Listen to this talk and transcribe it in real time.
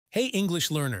Hey English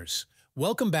learners,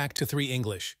 welcome back to 3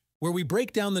 English, where we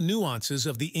break down the nuances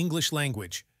of the English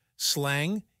language,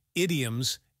 slang,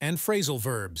 idioms, and phrasal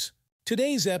verbs.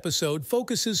 Today's episode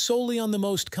focuses solely on the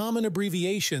most common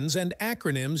abbreviations and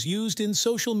acronyms used in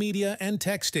social media and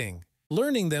texting.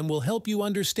 Learning them will help you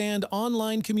understand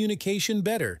online communication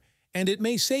better, and it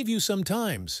may save you some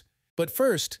times. But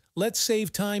first, let's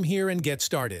save time here and get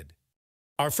started.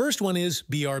 Our first one is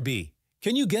BRB.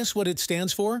 Can you guess what it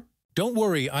stands for? Don't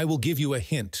worry, I will give you a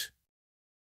hint.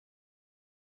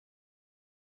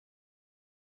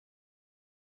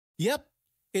 Yep,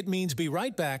 it means be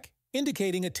right back,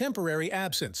 indicating a temporary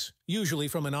absence, usually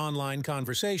from an online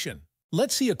conversation.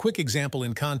 Let's see a quick example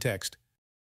in context.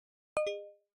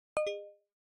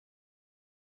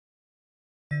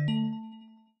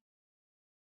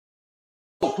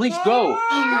 Oh, please go.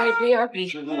 Alright,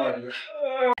 BRB.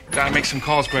 Gotta make some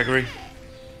calls, Gregory.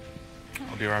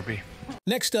 I'll be RB.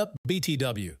 Next up,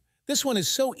 BTW. This one is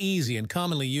so easy and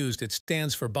commonly used it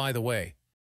stands for by the way.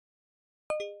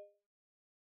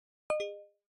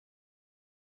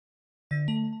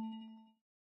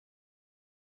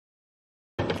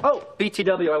 Oh,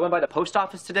 BTW, I went by the post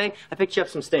office today. I picked you up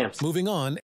some stamps. Moving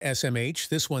on, SMH.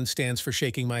 This one stands for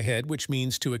shaking my head, which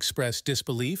means to express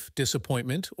disbelief,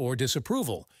 disappointment, or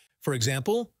disapproval. For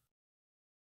example,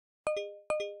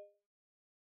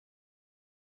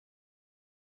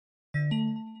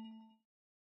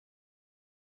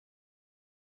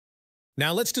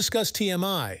 now let's discuss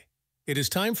TMI. It is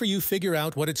time for you to figure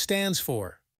out what it stands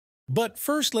for. But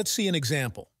first, let's see an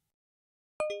example.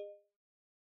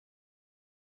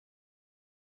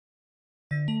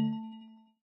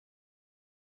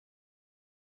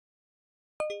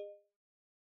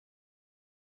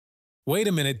 Wait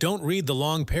a minute, don't read the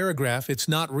long paragraph, it's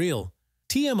not real.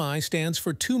 TMI stands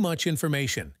for too much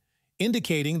information,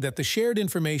 indicating that the shared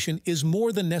information is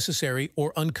more than necessary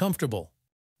or uncomfortable.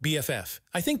 BFF.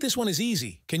 I think this one is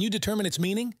easy. Can you determine its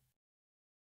meaning?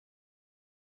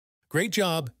 Great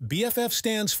job. BFF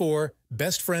stands for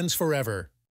Best Friends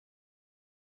Forever.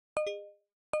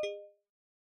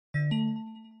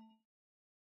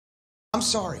 I'm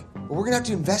sorry, but we're gonna have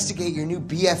to investigate your new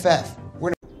BFF.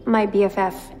 My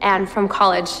BFF, Anne from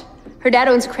college. Her dad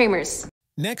owns Kramer's.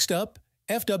 Next up,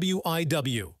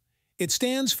 FWIW. It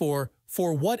stands for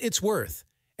what it's worth,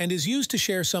 and is used to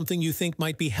share something you think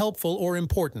might be helpful or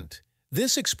important.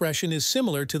 This expression is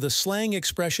similar to the slang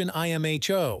expression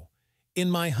IMHO, in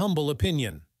my humble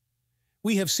opinion.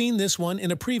 We have seen this one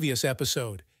in a previous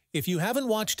episode. If you haven't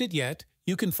watched it yet,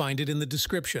 you can find it in the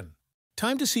description.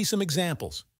 Time to see some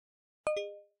examples.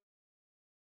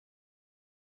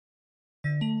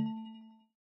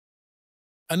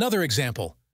 Another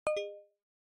example.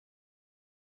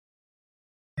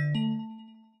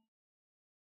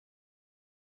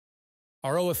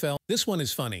 ROFL. This one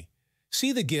is funny.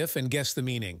 See the GIF and guess the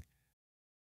meaning.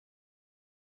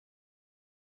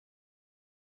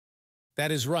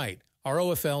 That is right.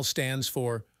 ROFL stands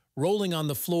for rolling on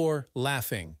the floor,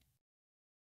 laughing.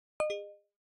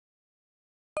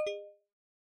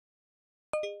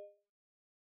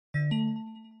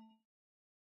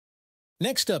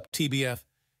 Next up, TBF.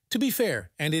 To be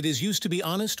fair, and it is used to be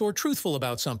honest or truthful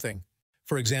about something.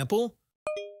 For example,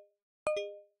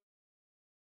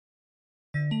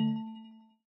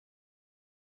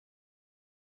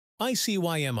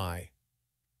 ICYMI.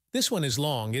 This one is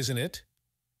long, isn't it?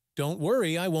 Don't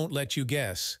worry, I won't let you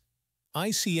guess.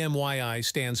 ICMYI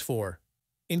stands for,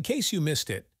 in case you missed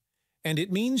it, and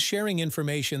it means sharing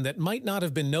information that might not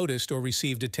have been noticed or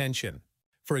received attention.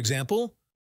 For example,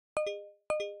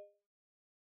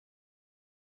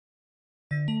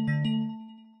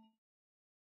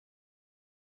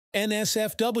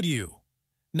 NSFW.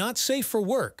 Not safe for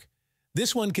work.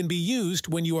 This one can be used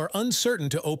when you are uncertain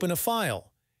to open a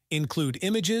file. Include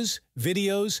images,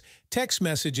 videos, text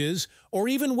messages, or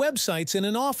even websites in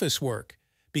an office work,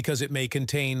 because it may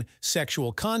contain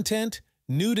sexual content,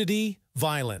 nudity,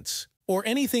 violence, or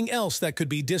anything else that could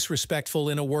be disrespectful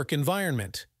in a work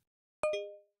environment.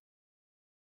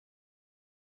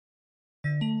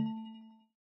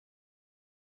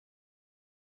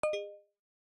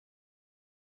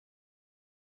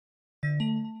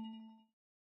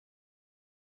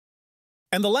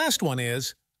 And the last one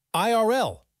is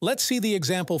IRL. Let's see the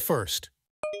example first.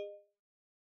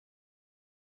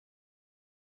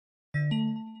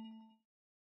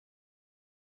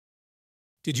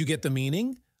 Did you get the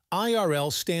meaning?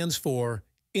 IRL stands for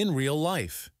in real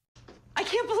life. I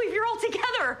can't believe you're all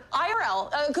together.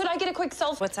 IRL. Could I get a quick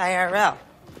selfie? What's IRL?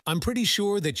 I'm pretty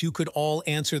sure that you could all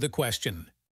answer the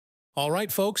question. All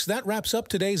right, folks, that wraps up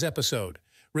today's episode.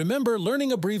 Remember,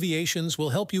 learning abbreviations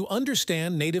will help you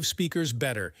understand native speakers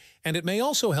better, and it may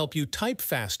also help you type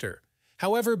faster.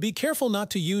 However, be careful not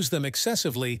to use them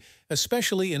excessively,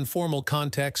 especially in formal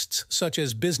contexts such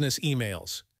as business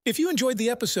emails. If you enjoyed the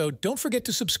episode, don't forget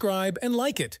to subscribe and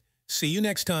like it. See you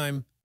next time.